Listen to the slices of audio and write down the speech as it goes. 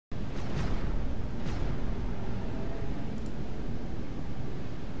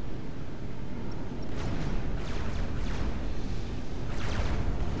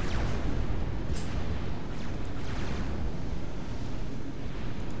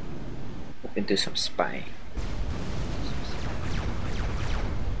We can do some spying.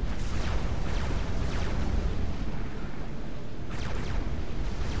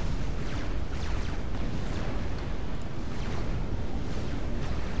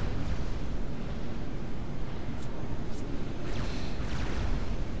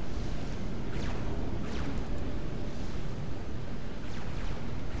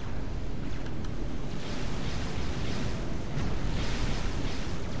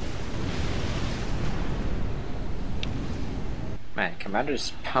 Man,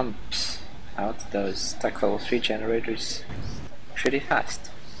 Commander's pumps out those stock level 3 generators pretty fast.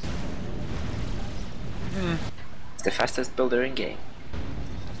 It's the fastest builder in game.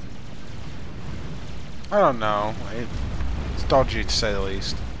 I don't know. It's dodgy to say the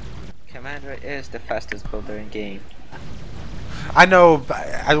least. Commander is the fastest builder in game. I know, but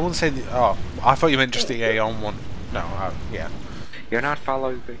I wouldn't say the. Oh, I thought you meant just the Aeon one. No, yeah. You're not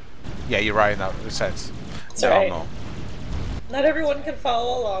following me. Yeah, you're right in that sense. That's No, right. I'm not. Not everyone can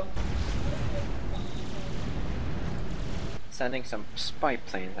follow along. Sending some spy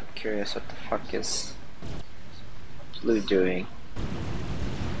planes. I'm curious what the fuck is Blue doing.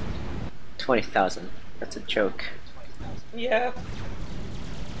 20,000. That's a joke. Yeah.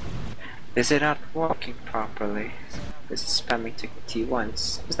 Is it not working properly? Is it spamming to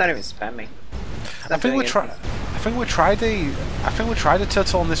T1s? It's not even spamming. I think we tried. I think we tried a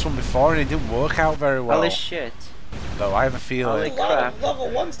turtle on this one before, and it didn't work out very well. Holy shit. Though I have a feeling. A lot of level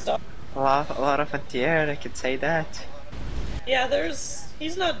 1 stuff. A lot of anti-air, I could say that. Yeah,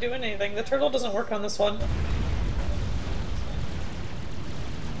 he's not doing anything. The turtle doesn't work on this one.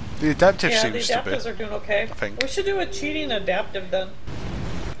 The adaptive Yeah, the seems to be. adaptives are doing okay. I think. We should do a cheating adaptive then.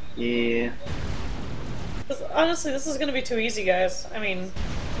 Yeah. 'Cause honestly, this is gonna be too easy, guys. I mean,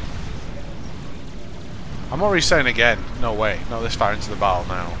 I'm already saying again. No way. Not this far into the battle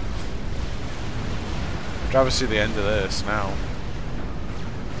now. I'd rather see the end of this now.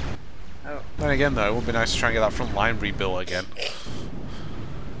 Oh. Then again, though, it would be nice to try and get that front line rebuilt again.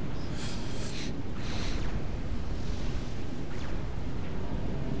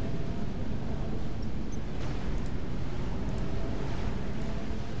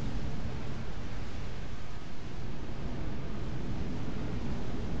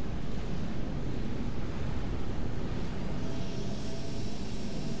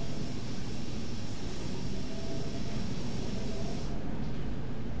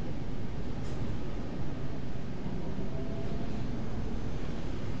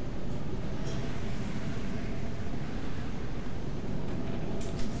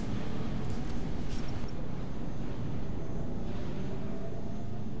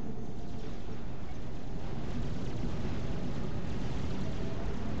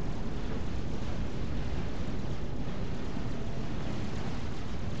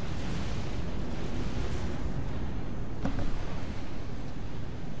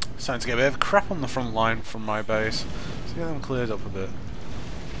 Starting to get a bit of crap on the front line from my base. Let's get them cleared up a bit.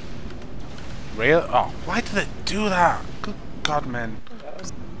 Real? Oh, why did it do that? Good God, man.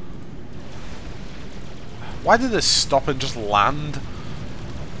 Why did this stop and just land?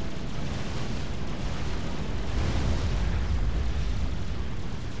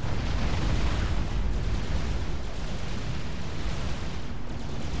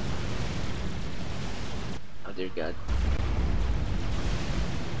 Oh dear God.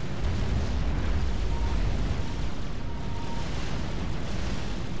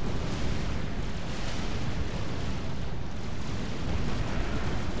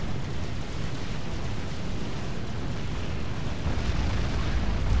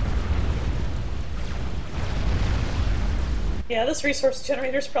 yeah, this resource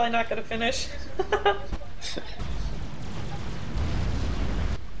generator's probably not gonna finish.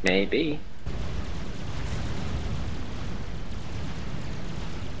 Maybe.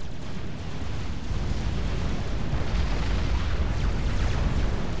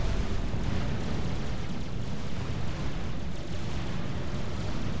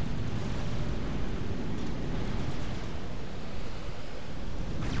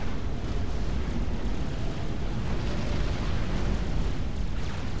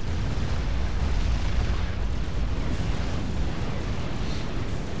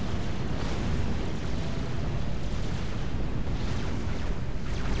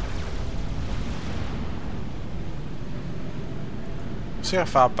 See how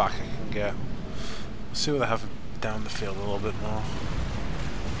far back I can get. See what they have down the field a little bit more.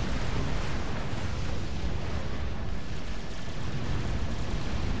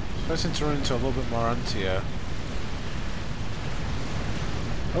 Starting to run into a little bit more anti-air.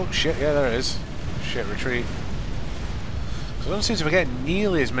 Oh shit, yeah there it is. Shit, retreat. I don't seem to be getting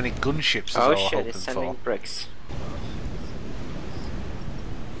nearly as many gunships as I Oh was shit, hoping it's for. sending bricks.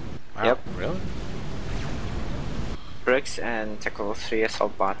 Wow, Yep. really? Bricks and tackle 3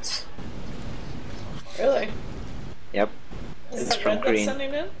 assault bots. Really? Yep. Is It's that from red green. that's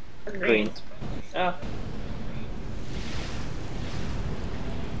sending in? Or Green. Oh.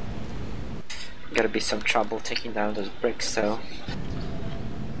 Gotta be some trouble taking down those bricks though.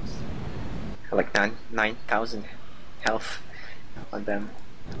 Like 9,000 health on them.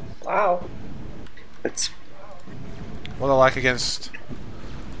 Wow. It's What are they like against?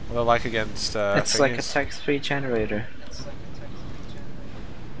 What are they like against? it's like a thingies? text-free generator.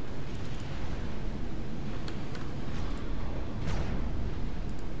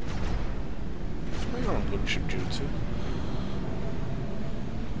 Maybe you're on gunship duty.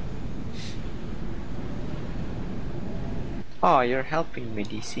 Oh, you're helping me,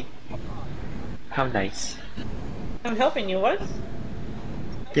 DC. How nice. I'm helping you, what?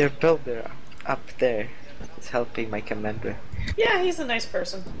 Your builder up there is helping my commander. Yeah, he's a nice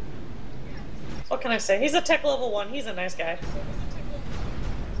person. What can I say? He's a tech level 1, he's a nice guy.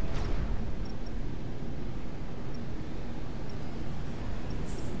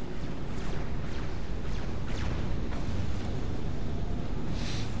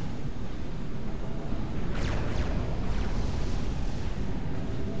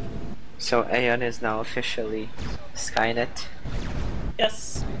 So Aeon is now officially Skynet.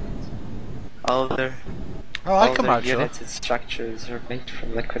 Yes. All their I like all them their actually. units and structures are made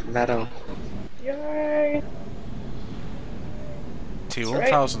from liquid metal. Yay!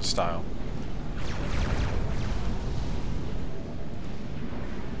 T1000 style.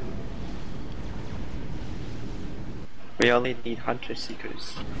 We only need hunter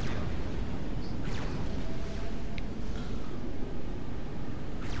seekers.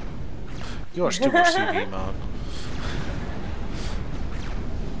 You watch too much TV, man.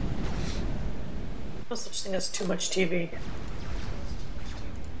 No such thing as too much TV.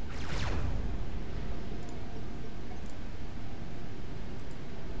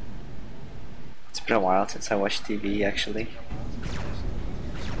 It's been a while since I watched TV actually.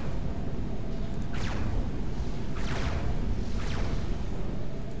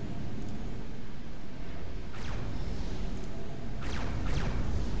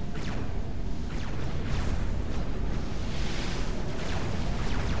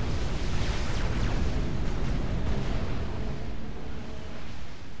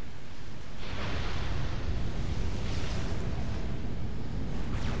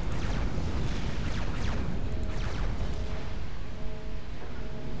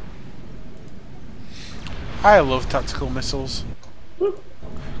 I love tactical missiles.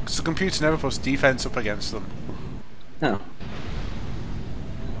 Because the computer never puts defense up against them. No.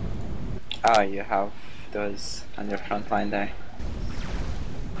 Oh, you have those on your front line there.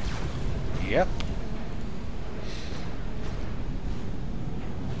 Yep.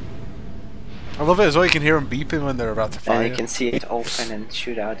 I love it as well, you can hear them beeping when they're about to fire. And you can see it open and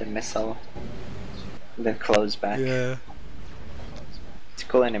shoot out a missile. And then close back. Yeah. It's a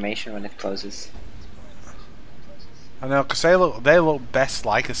cool animation when it closes. I know, because they look best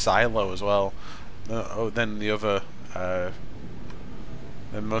like a silo as well. Than the other,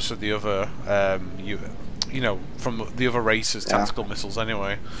 than most of the other, you know, from the other races, tactical missiles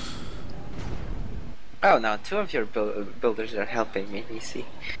anyway. Oh, now 2 of your builders are helping me, DC.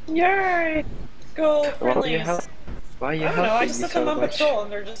 Yay! Go friendlies. Why are you I don't know, I helping just me set them so on much? patrol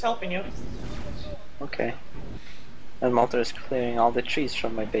and they're just helping you. Okay. And Malter is clearing all the trees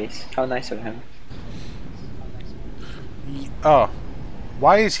from my base. How nice of him. Oh,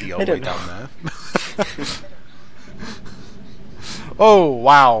 why is he all the way don't down there? Oh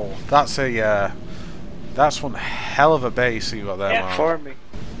wow, that's a that's one hell of a base you got there, Yeah. man. Farming.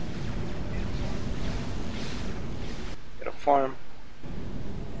 Gotta farm.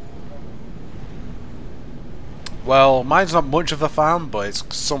 Well, mine's not much of a farm, but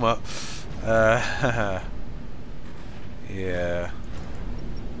it's somewhat. Yeah.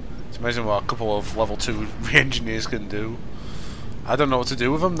 It's amazing what a couple of level 2 re-engineers can do. I don't know what to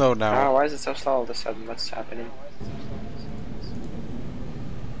do with them though now. Oh, why is it so slow all of a sudden? What's happening?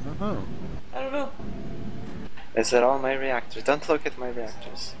 Oh. I don't know. Is it all my reactors? Don't look at my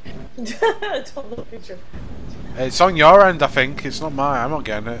reactors. Don't look at you. It's on your end, I think. It's not mine. I'm not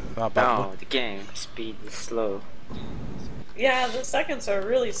getting it that badly. No, the game speed is slow. Yeah, the seconds are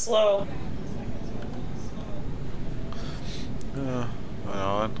really slow. Hang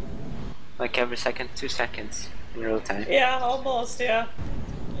on. Like every second, 2 seconds in real time. Yeah, almost, yeah.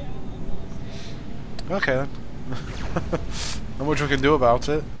 Okay then. Not much we can do about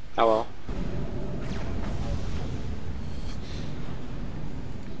it. Oh well.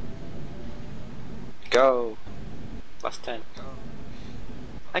 Go. Last 10.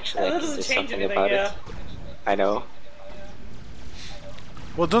 Actually, I That can doesn't do change something anything, about yeah. it. I know.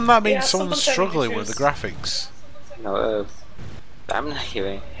 Well, doesn't that mean Yeah, someone's someone's having struggling with the issues. graphics? No, I'm not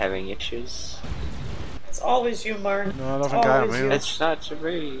having issues. It's always you, Martin. No, I don't It's think I am always you. either. It's not to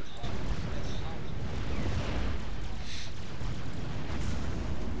read.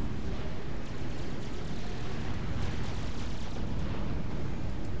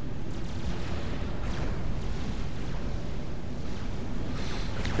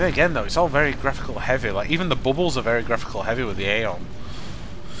 Then again, though, it's all very graphical heavy. Like even the bubbles are very graphical heavy with the Aeon.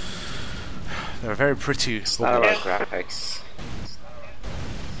 They're very pretty It's not bubbles. about graphics.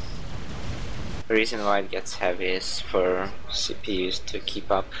 The reason why it gets heavy is for CPUs to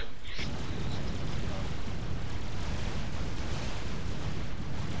keep up.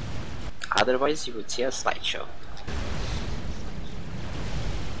 Otherwise, you would see a slideshow.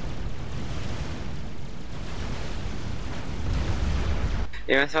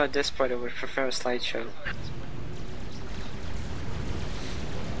 Even though at this point I would prefer a slideshow.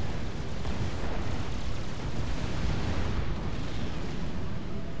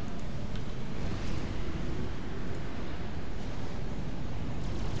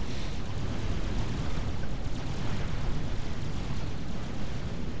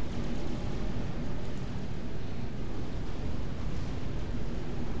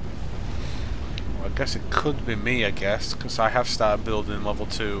 Well, I guess it could be me, I guess, because I have started building level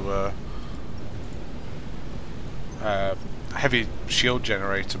 2 heavy shield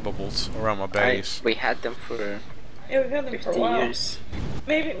generator bubbles around my base. We had them for Yeah, we've had them for a 50 while. years.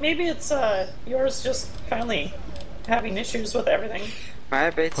 Maybe it's yours just finally having issues with everything.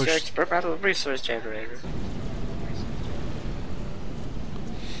 Maybe it's Push. your experimental resource generator.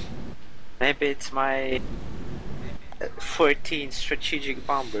 Maybe it's my 14 strategic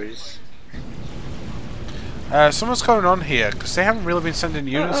bombers. Something's going on here, because they haven't really been sending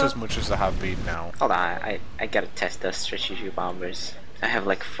units as much as they have been now. Hold on, I gotta test those strategic bombers. I have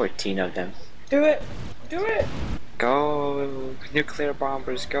like 14 of them. Do it! Do it! Go! Nuclear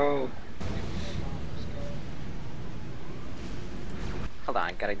bombers, go! Hold on,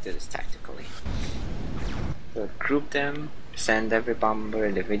 I gotta do this tactically. So group them, send every bomber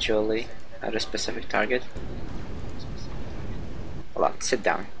individually at a specific target. Hold on, sit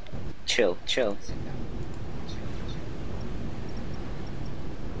down. Chill, chill.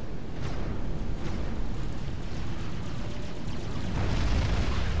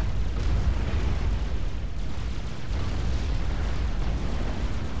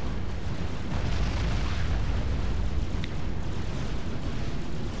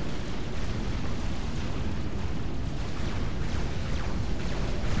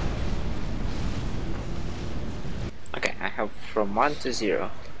 Okay, I have from 1 to 0.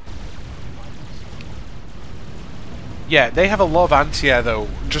 Yeah, they have a lot of anti-air though,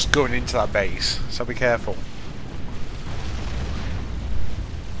 just going into that base, so be careful.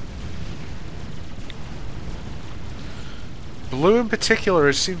 Blue in particular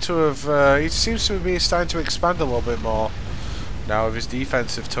has seemed to have, he seems to be starting to expand a little bit more now with his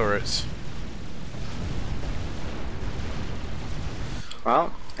defensive turrets.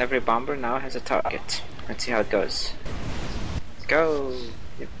 Well, every bomber now has a target. Let's see how it goes. Go!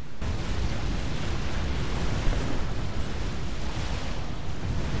 Yep.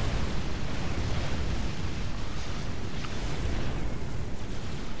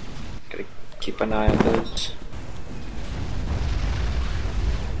 Gotta keep an eye on those.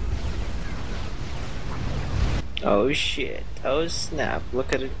 Oh shit, oh snap,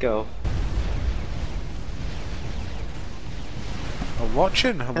 look at it go. I'm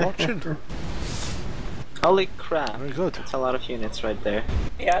watching, I'm watching. Holy crap. Very good. That's a lot of units right there.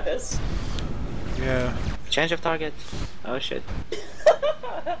 Yeah, it is. Yeah. Change of target. Oh shit.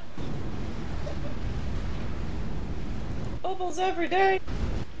 Bubbles every day!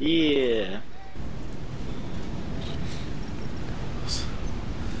 Yeah.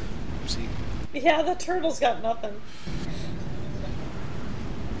 See. Yeah, the turtle's got nothing.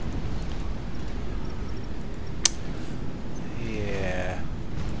 Yeah.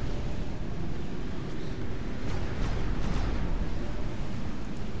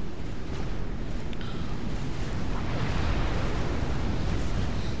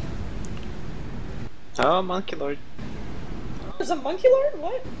 Oh, Monkey Lord. There's a monkey lord?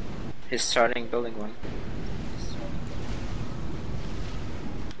 What? He's starting building one.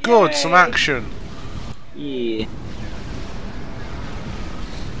 Good, Yay. some action. Yeah.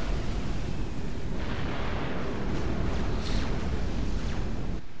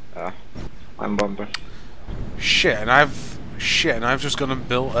 I'm bomber. Shit, and I've just gone and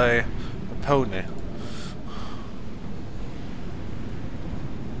built a pony.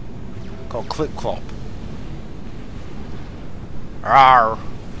 called Clip Clop. Rawr.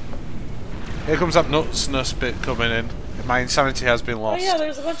 Here comes that nuts bit coming in. My insanity has been Oh lost. yeah,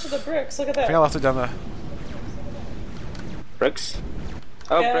 there's a bunch of the bricks. Look at I that. think I'll have to down there. Bricks?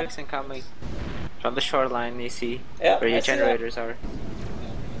 Oh, Yeah. bricks incoming. From the shoreline, you see Yeah, where your I see that. generators are.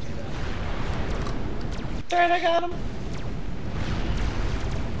 Alright, I got him.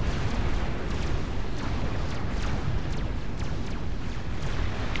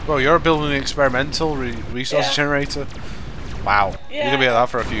 Well, you're building an experimental resource Yeah. generator? Wow. You're Yeah. going to be at that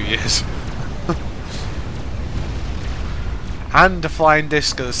for a few years. And a flying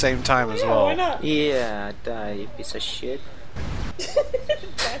disc at the same time as Yeah, well. why not? Yeah, die, you piece of shit.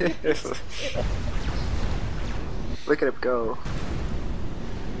 Look at him go.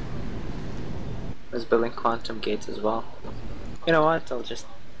 I was building quantum gates as well. You know what? I'll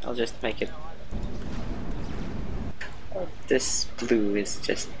just make it. This blue is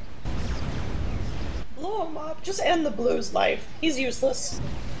just. Blow him up. Just end the Blue's life. He's useless.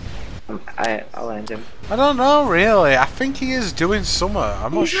 I'll end him. I don't know, really. I think he is doing something.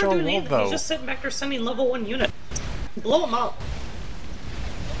 I'm not He's sure not doing what, anything. though. He's just sitting back there sending level 1 units. Blow him up.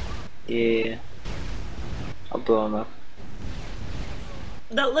 Yeah. I'll blow him up.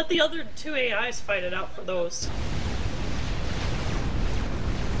 Now let the other 2 AIs fight it out for those.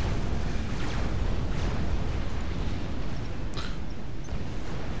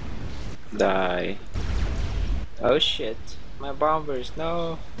 Die. Oh shit. My bombers,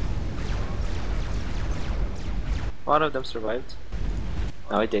 no. One of them survived.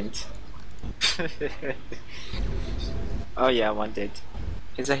 No, it didn't. Oh yeah, one did.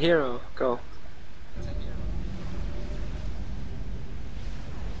 He's a hero. Go.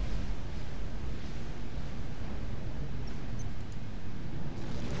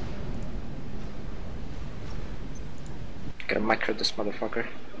 Gotta micro this motherfucker.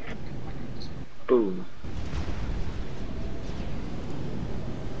 Boom.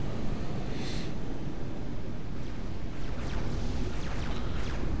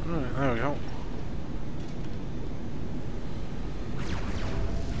 Alright, there we go.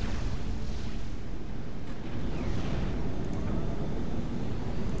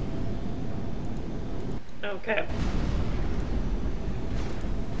 Okay.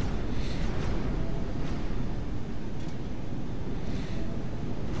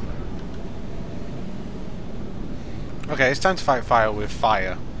 Okay, it's time to fight fire with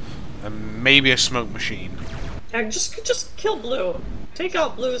fire. And maybe a smoke machine. Yeah, just kill Blue. Take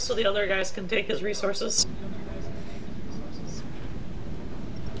out Blue so the other guys can take his resources.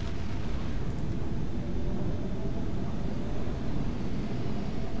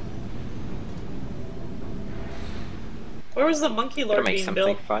 Where was the Monkey Gotta Lord make being something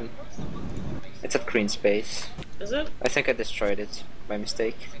built? fun. It's at green space. Is it? I think I destroyed it by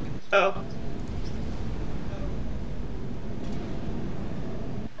mistake. Oh.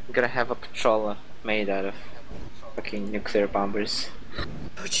 I'm gonna have a patroller made out of fucking nuclear bombers.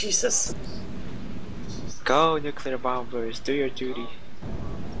 Oh, Jesus. Go, nuclear bombers, do your duty.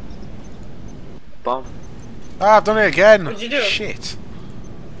 Bomb. Ah, I've done it again! What'd you do? Shit.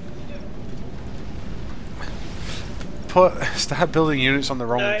 Start building units on the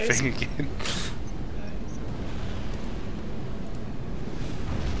wrong Nice. thing again.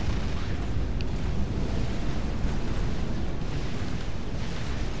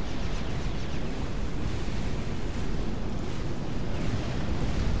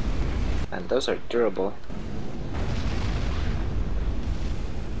 And those are durable.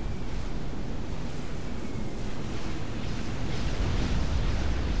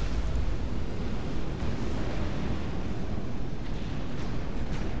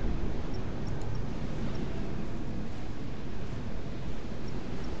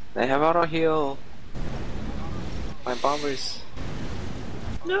 They have auto heal. My bombers.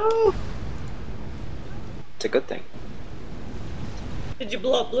 No! It's a good thing. Did you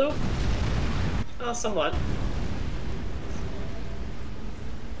blow up Blue? Oh, somewhat.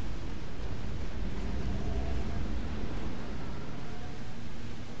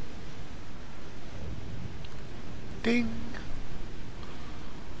 Ding!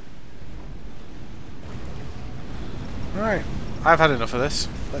 Alright, I've had enough of this.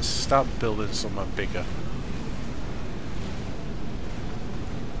 Let's start building something bigger.